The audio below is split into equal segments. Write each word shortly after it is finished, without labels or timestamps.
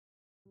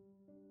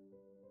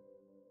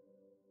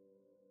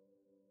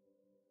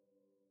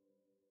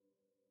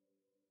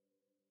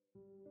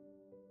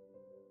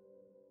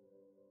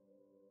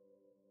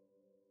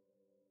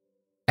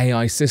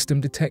AI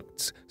system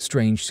detects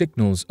strange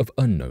signals of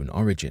unknown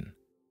origin.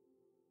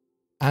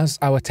 As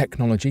our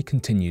technology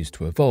continues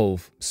to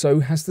evolve, so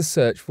has the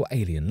search for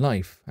alien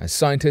life, as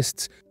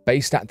scientists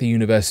based at the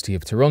University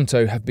of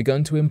Toronto have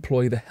begun to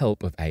employ the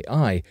help of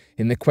AI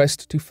in the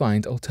quest to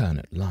find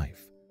alternate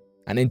life.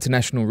 An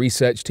international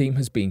research team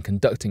has been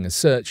conducting a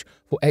search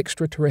for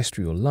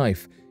extraterrestrial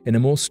life in a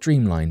more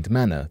streamlined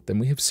manner than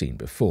we have seen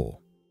before.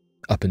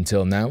 Up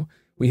until now,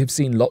 we have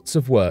seen lots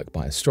of work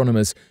by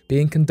astronomers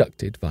being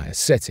conducted via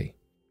SETI,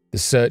 the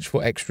search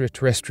for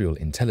extraterrestrial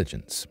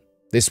intelligence.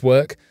 This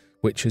work,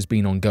 which has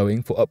been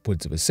ongoing for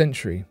upwards of a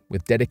century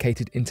with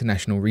dedicated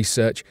international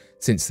research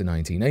since the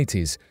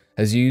 1980s,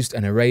 has used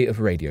an array of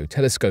radio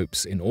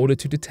telescopes in order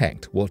to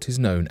detect what is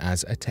known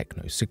as a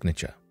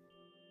technosignature.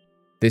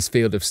 This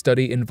field of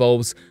study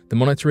involves the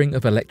monitoring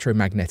of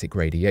electromagnetic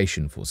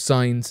radiation for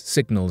signs,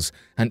 signals,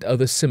 and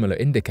other similar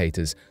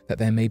indicators that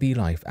there may be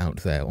life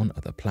out there on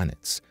other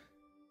planets.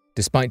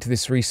 Despite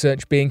this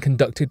research being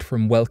conducted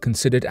from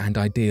well-considered and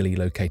ideally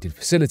located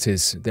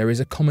facilities, there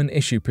is a common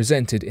issue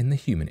presented in the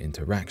human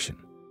interaction.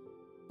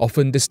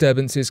 Often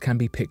disturbances can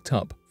be picked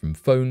up from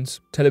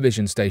phones,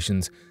 television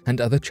stations, and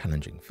other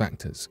challenging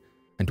factors.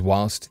 And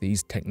whilst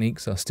these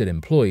techniques are still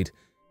employed,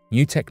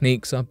 new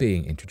techniques are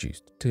being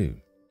introduced too.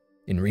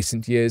 In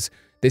recent years,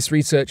 this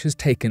research has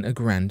taken a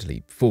grand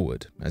leap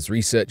forward, as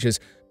researchers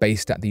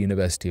based at the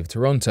University of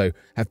Toronto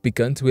have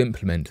begun to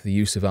implement the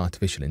use of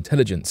artificial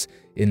intelligence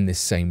in this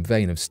same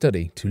vein of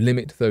study to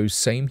limit those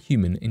same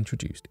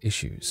human-introduced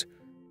issues.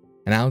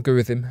 An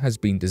algorithm has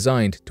been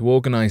designed to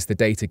organize the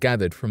data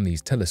gathered from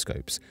these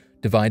telescopes,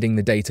 dividing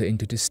the data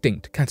into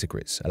distinct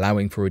categories,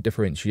 allowing for a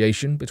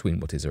differentiation between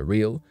what is a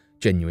real,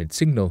 genuine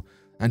signal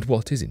and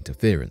what is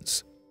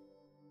interference.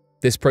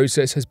 This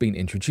process has been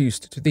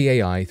introduced to the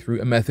AI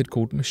through a method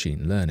called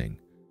machine learning.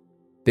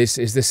 This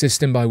is the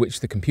system by which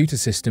the computer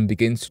system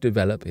begins to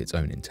develop its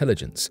own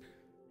intelligence.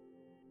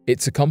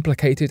 It's a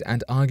complicated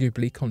and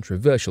arguably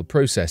controversial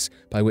process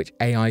by which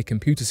AI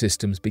computer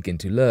systems begin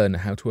to learn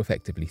how to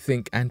effectively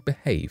think and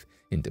behave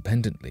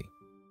independently,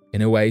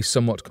 in a way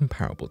somewhat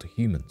comparable to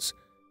humans.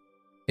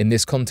 In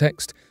this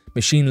context,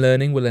 machine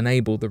learning will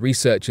enable the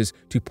researchers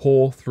to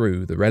pore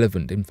through the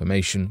relevant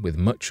information with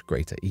much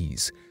greater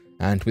ease,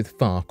 and with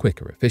far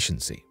quicker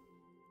efficiency.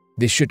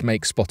 This should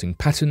make spotting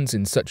patterns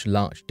in such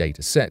large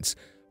data sets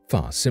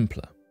far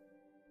simpler.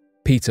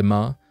 Peter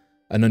Ma,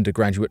 an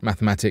undergraduate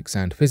mathematics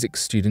and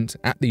physics student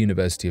at the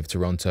University of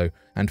Toronto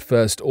and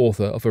first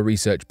author of a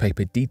research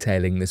paper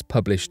detailing this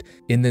published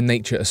in the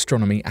Nature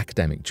Astronomy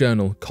academic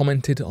journal,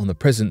 commented on the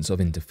presence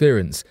of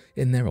interference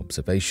in their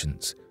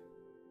observations.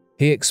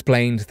 He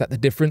explained that the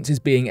difference is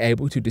being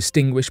able to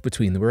distinguish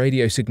between the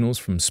radio signals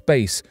from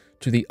space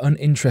to the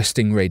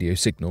uninteresting radio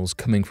signals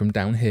coming from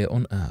down here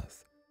on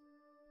Earth.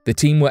 The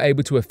team were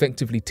able to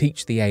effectively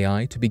teach the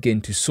AI to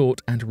begin to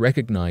sort and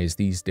recognize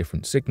these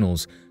different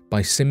signals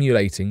by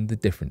simulating the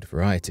different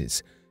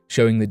varieties,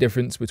 showing the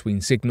difference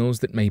between signals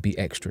that may be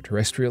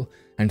extraterrestrial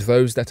and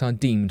those that are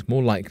deemed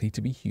more likely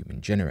to be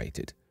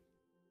human-generated.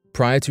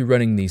 Prior to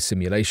running these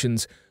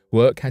simulations,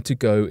 work had to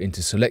go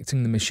into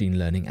selecting the machine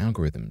learning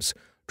algorithms,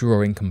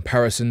 drawing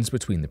comparisons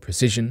between the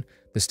precision,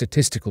 the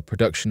statistical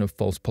production of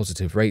false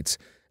positive rates,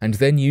 and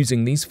then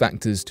using these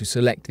factors to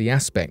select the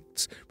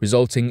aspects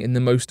resulting in the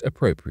most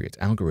appropriate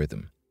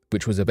algorithm,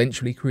 which was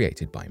eventually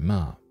created by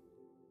Ma.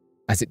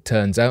 As it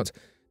turns out,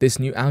 this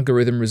new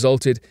algorithm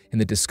resulted in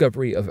the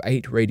discovery of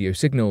 8 radio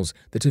signals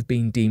that have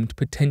been deemed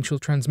potential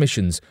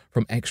transmissions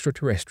from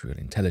extraterrestrial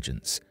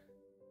intelligence.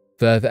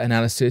 Further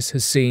analysis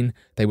has seen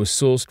they were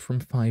sourced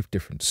from 5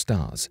 different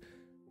stars,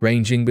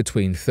 ranging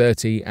between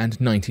 30 and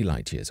 90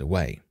 light-years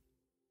away.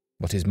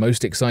 What is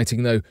most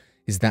exciting, though,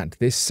 is that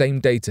this same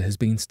data has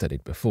been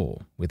studied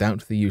before,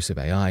 without the use of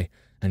AI,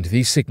 and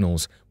these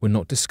signals were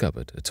not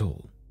discovered at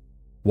all.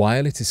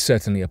 While it is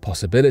certainly a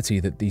possibility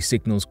that these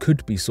signals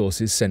could be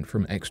sources sent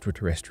from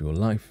extraterrestrial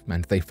life,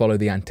 and they follow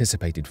the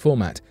anticipated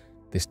format,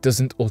 this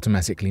doesn't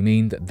automatically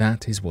mean that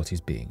that is what is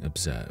being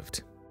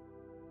observed.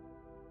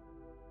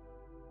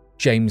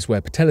 James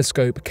Webb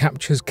Telescope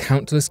captures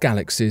countless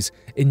galaxies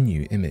in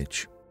new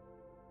image.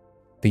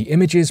 The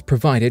images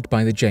provided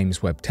by the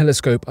James Webb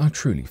Telescope are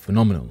truly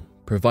phenomenal,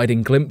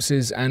 providing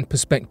glimpses and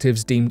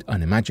perspectives deemed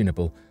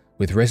unimaginable,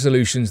 with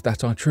resolutions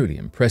that are truly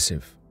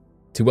impressive.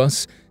 To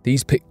us,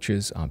 these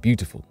pictures are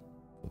beautiful.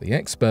 For the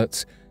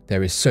experts,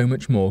 there is so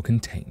much more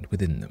contained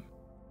within them.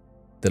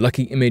 The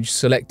lucky image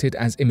selected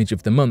as Image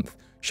of the Month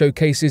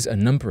showcases a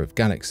number of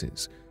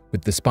galaxies,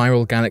 with the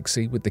spiral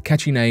galaxy with the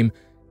catchy name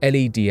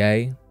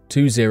LEDA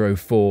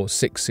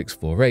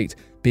 2046648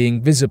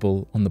 being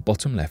visible on the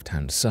bottom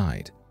left-hand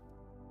side.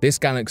 This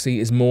galaxy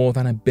is more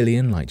than 1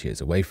 billion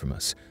light-years away from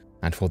us,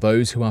 and for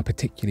those who are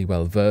particularly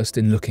well versed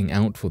in looking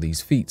out for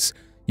these feats,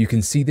 you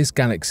can see this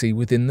galaxy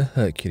within the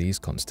Hercules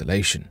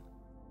constellation.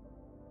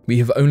 We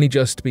have only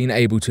just been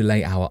able to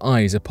lay our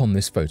eyes upon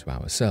this photo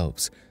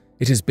ourselves.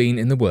 It has been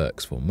in the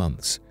works for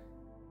months.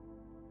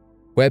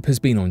 Webb has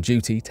been on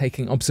duty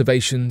taking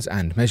observations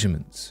and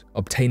measurements,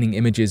 obtaining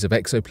images of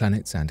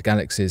exoplanets and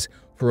galaxies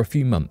for a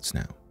few months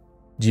now.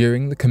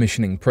 During the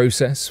commissioning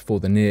process for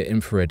the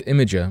near-infrared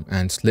imager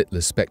and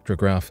slitless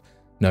spectrograph,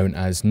 known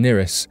as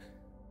NIRISS,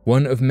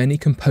 one of many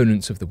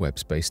components of the Webb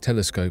Space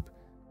Telescope,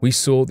 we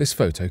saw this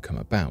photo come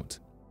about.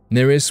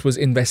 NIRISS was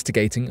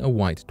investigating a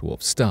white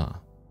dwarf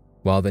star,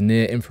 while the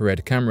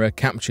near-infrared camera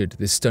captured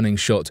this stunning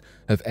shot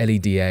of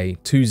LEDA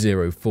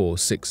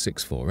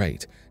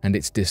 2046648 and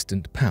its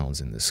distant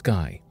pals in the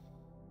sky.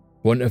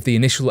 One of the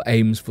initial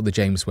aims for the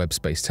James Webb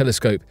Space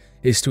Telescope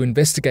is to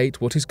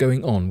investigate what is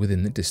going on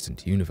within the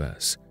distant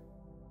universe.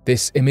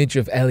 This image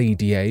of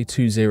LEDA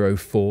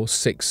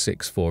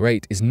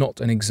 2046648 is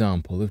not an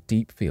example of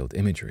deep field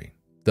imagery,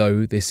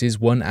 though this is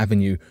one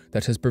avenue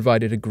that has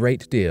provided a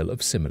great deal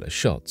of similar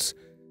shots.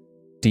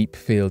 Deep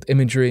field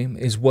imagery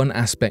is one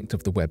aspect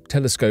of the Webb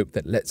telescope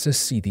that lets us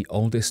see the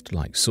oldest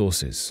light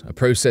sources, a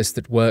process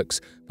that works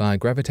via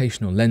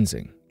gravitational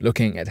lensing,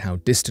 looking at how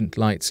distant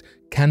lights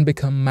can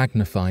become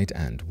magnified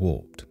and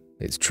warped.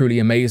 It's truly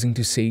amazing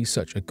to see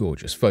such a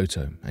gorgeous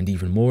photo, and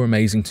even more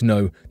amazing to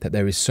know that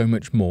there is so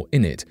much more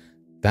in it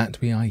that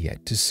we are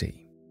yet to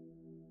see.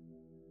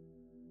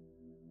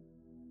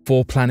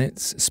 4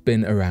 planets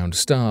spin around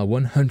star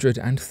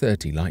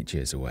 130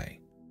 light-years away.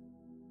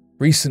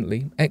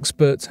 Recently,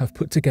 experts have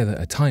put together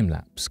a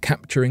time-lapse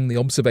capturing the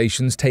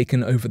observations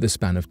taken over the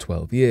span of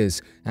 12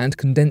 years and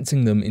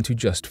condensing them into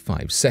just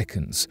 5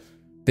 seconds.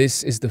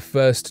 This is the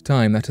first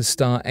time that a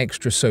star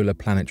extrasolar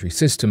planetary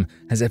system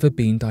has ever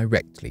been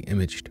directly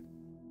imaged.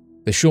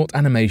 The short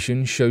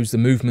animation shows the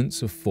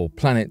movements of 4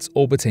 planets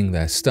orbiting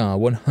their star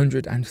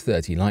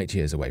 130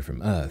 light-years away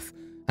from Earth,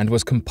 and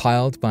was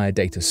compiled by a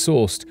data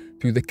sourced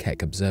through the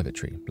Keck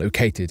Observatory,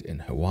 located in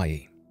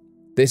Hawaii.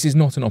 This is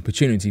not an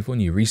opportunity for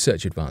new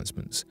research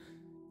advancements.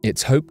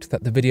 It's hoped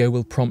that the video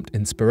will prompt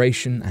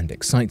inspiration and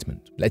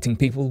excitement, letting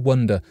people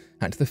wonder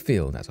at the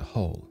field as a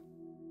whole.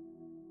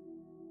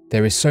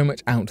 There is so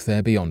much out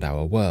there beyond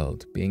our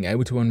world. Being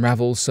able to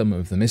unravel some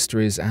of the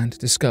mysteries and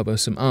discover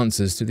some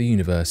answers to the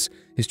universe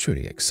is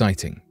truly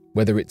exciting.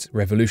 Whether it's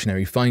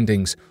revolutionary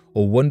findings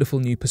or wonderful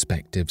new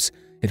perspectives,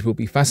 it will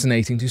be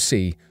fascinating to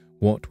see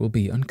what will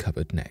be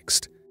uncovered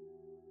next.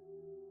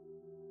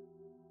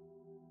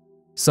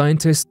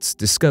 Scientists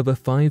discover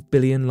 5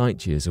 billion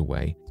light-years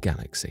away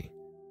galaxy.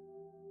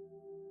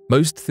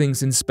 Most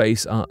things in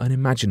space are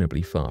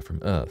unimaginably far from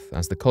Earth,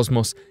 as the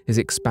cosmos is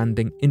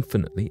expanding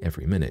infinitely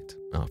every minute,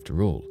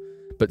 after all.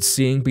 But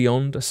seeing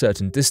beyond a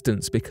certain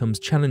distance becomes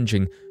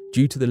challenging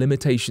due to the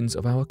limitations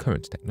of our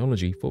current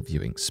technology for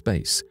viewing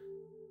space.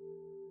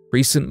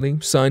 Recently,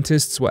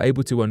 scientists were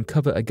able to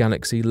uncover a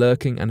galaxy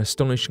lurking an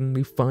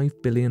astonishingly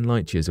 5 billion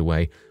light-years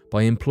away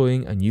by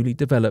employing a newly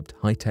developed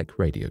high-tech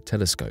radio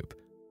telescope.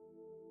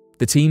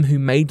 The team who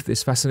made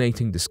this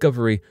fascinating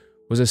discovery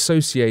was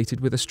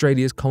associated with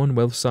Australia's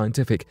Commonwealth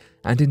Scientific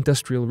and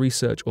Industrial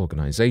Research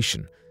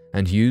Organisation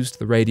and used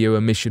the Radio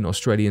Emission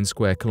Australian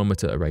Square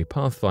Kilometre Array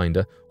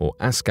Pathfinder, or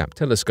ASCAP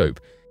telescope,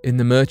 in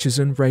the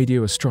Murchison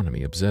Radio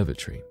Astronomy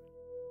Observatory.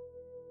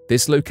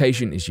 This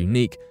location is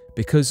unique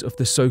because of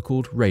the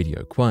so-called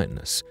radio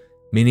quietness,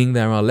 meaning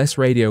there are less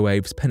radio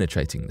waves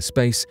penetrating the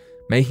space,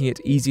 making it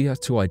easier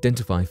to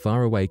identify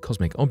faraway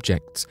cosmic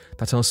objects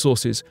that are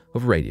sources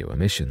of radio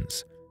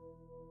emissions.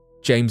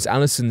 James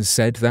Allison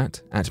said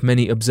that, at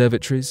many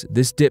observatories,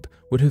 this dip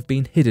would have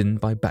been hidden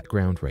by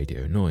background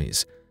radio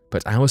noise,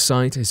 but our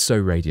site is so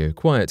radio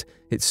quiet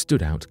it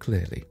stood out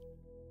clearly.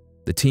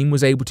 The team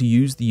was able to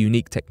use the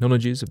unique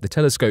technologies of the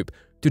telescope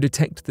to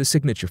detect the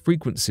signature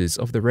frequencies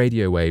of the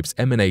radio waves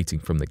emanating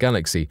from the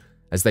galaxy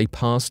as they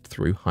passed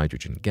through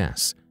hydrogen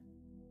gas.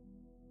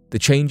 The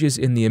changes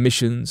in the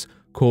emissions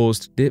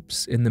caused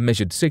dips in the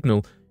measured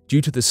signal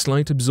due to the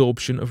slight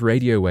absorption of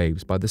radio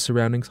waves by the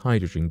surrounding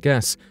hydrogen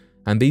gas,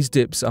 and these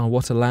dips are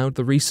what allowed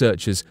the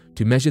researchers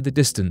to measure the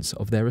distance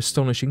of their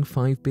astonishing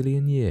 5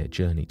 billion year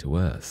journey to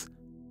Earth.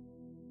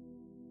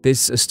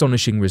 This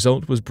astonishing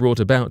result was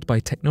brought about by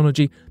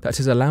technology that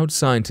has allowed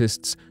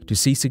scientists to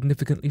see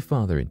significantly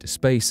farther into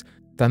space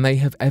than they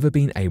have ever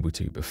been able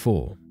to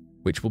before,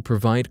 which will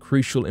provide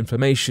crucial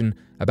information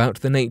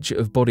about the nature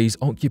of bodies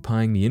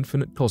occupying the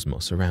infinite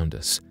cosmos around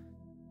us.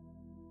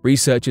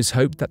 Researchers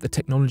hope that the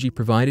technology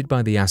provided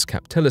by the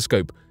ASCAP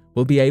telescope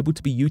will be able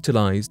to be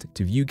utilized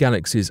to view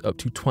galaxies up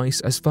to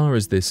twice as far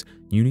as this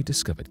newly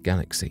discovered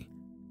galaxy.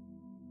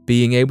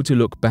 Being able to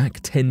look back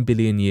 10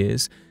 billion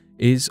years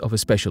is of a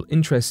special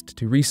interest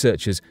to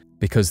researchers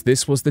because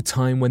this was the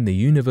time when the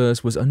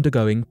universe was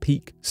undergoing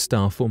peak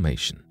star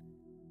formation.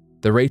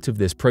 The rate of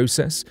this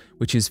process,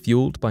 which is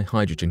fueled by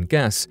hydrogen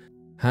gas,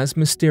 has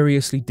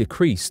mysteriously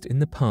decreased in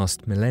the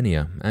past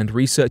millennia, and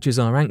researchers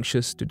are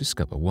anxious to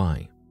discover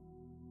why.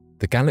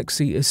 The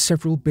galaxy is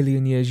several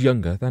billion years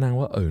younger than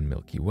our own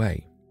Milky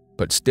Way,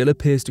 but still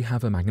appears to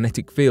have a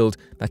magnetic field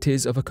that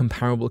is of a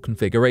comparable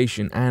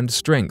configuration and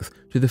strength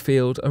to the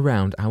field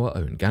around our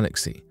own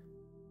galaxy.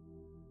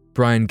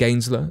 Brian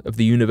Gainsler of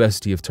the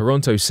University of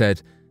Toronto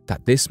said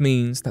that this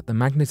means that the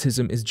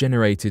magnetism is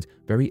generated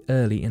very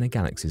early in a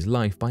galaxy's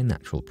life by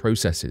natural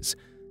processes,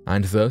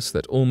 and thus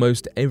that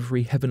almost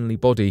every heavenly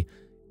body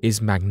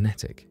is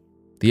magnetic.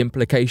 The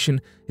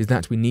implication is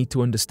that we need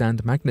to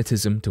understand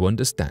magnetism to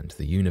understand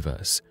the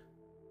universe.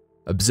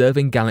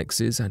 Observing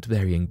galaxies at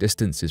varying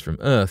distances from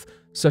Earth,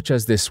 such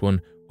as this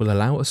one, will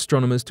allow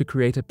astronomers to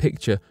create a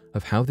picture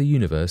of how the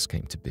universe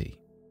came to be.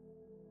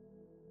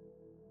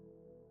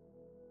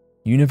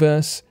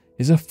 Universe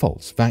is a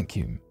false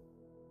vacuum.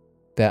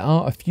 There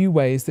are a few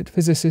ways that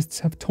physicists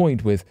have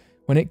toyed with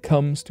when it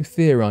comes to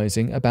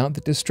theorizing about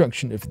the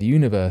destruction of the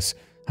universe,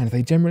 and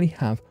they generally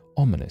have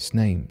ominous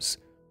names: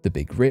 the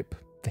Big Rip,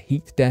 the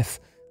Heat Death,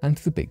 and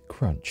the Big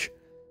Crunch.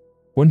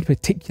 One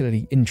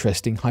particularly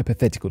interesting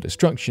hypothetical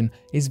destruction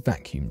is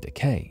vacuum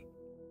decay.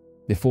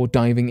 Before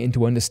diving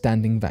into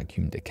understanding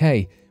vacuum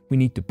decay, we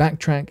need to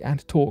backtrack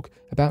and talk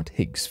about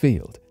Higgs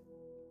field.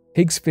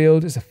 Higgs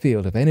field is a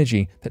field of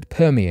energy that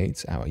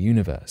permeates our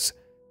universe.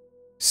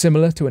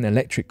 Similar to an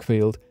electric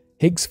field,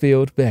 Higgs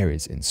field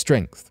varies in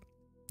strength.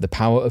 The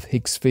power of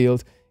Higgs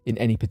field in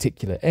any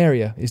particular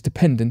area is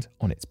dependent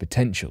on its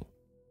potential.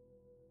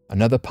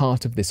 Another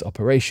part of this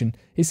operation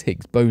is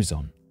Higgs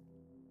boson.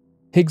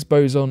 Higgs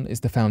boson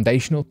is the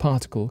foundational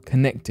particle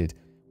connected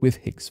with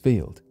Higgs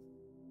field.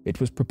 It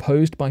was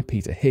proposed by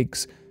Peter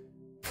Higgs,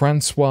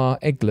 Francois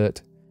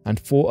Eglert, and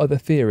 4 other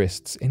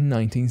theorists in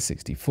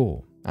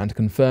 1964, and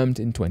confirmed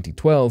in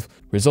 2012,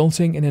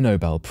 resulting in a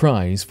Nobel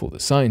Prize for the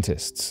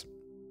scientists.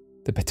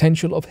 The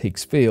potential of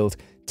Higgs field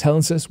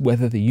tells us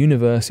whether the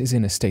universe is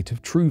in a state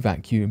of true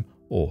vacuum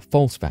or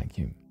false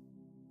vacuum.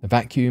 A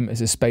vacuum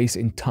is a space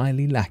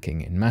entirely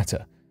lacking in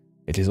matter.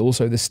 It is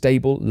also the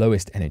stable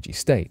lowest energy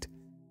state.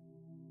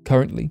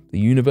 Currently, the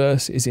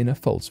universe is in a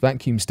false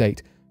vacuum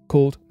state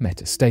called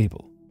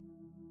metastable.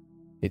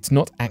 It's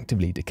not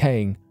actively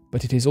decaying,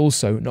 but it is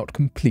also not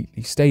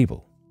completely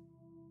stable.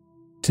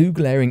 2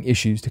 glaring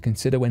issues to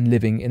consider when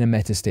living in a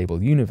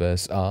metastable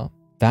universe are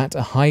that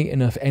a high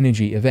enough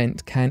energy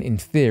event can, in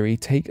theory,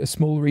 take a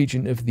small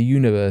region of the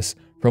universe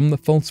from the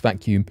false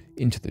vacuum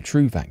into the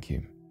true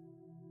vacuum.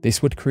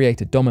 This would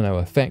create a domino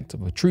effect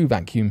of a true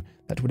vacuum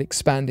that would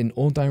expand in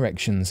all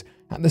directions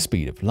at the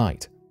speed of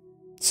light.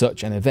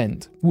 Such an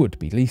event would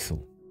be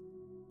lethal.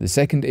 The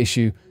second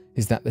issue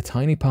is that the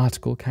tiny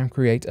particle can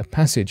create a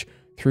passage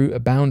through a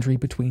boundary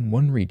between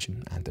one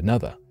region and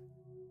another.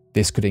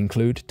 This could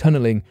include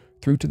tunneling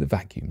through to the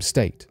vacuum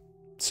state.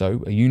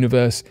 So, a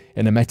universe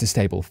in a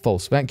metastable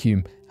false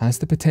vacuum has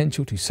the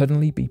potential to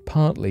suddenly be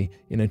partly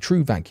in a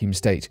true vacuum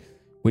state,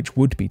 which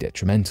would be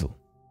detrimental.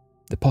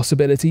 The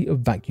possibility of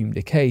vacuum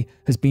decay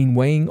has been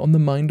weighing on the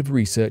mind of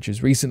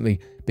researchers recently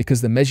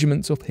because the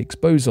measurements of Higgs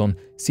boson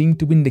seem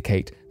to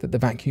indicate that the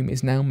vacuum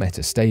is now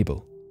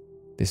metastable.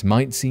 This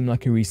might seem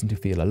like a reason to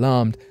feel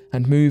alarmed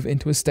and move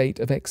into a state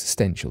of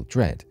existential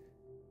dread.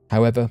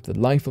 However, the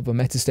life of a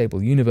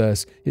metastable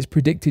universe is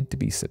predicted to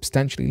be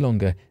substantially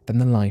longer than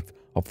the life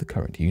of the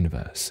current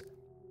universe.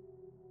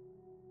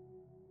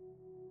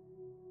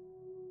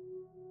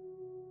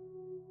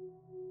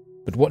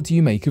 But what do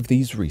you make of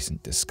these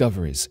recent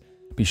discoveries?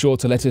 Be sure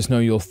to let us know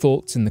your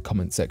thoughts in the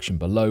comment section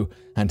below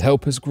and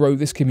help us grow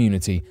this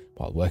community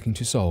while working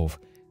to solve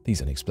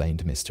these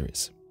unexplained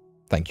mysteries.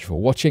 Thank you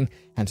for watching,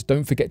 and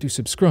don't forget to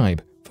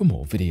subscribe for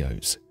more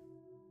videos.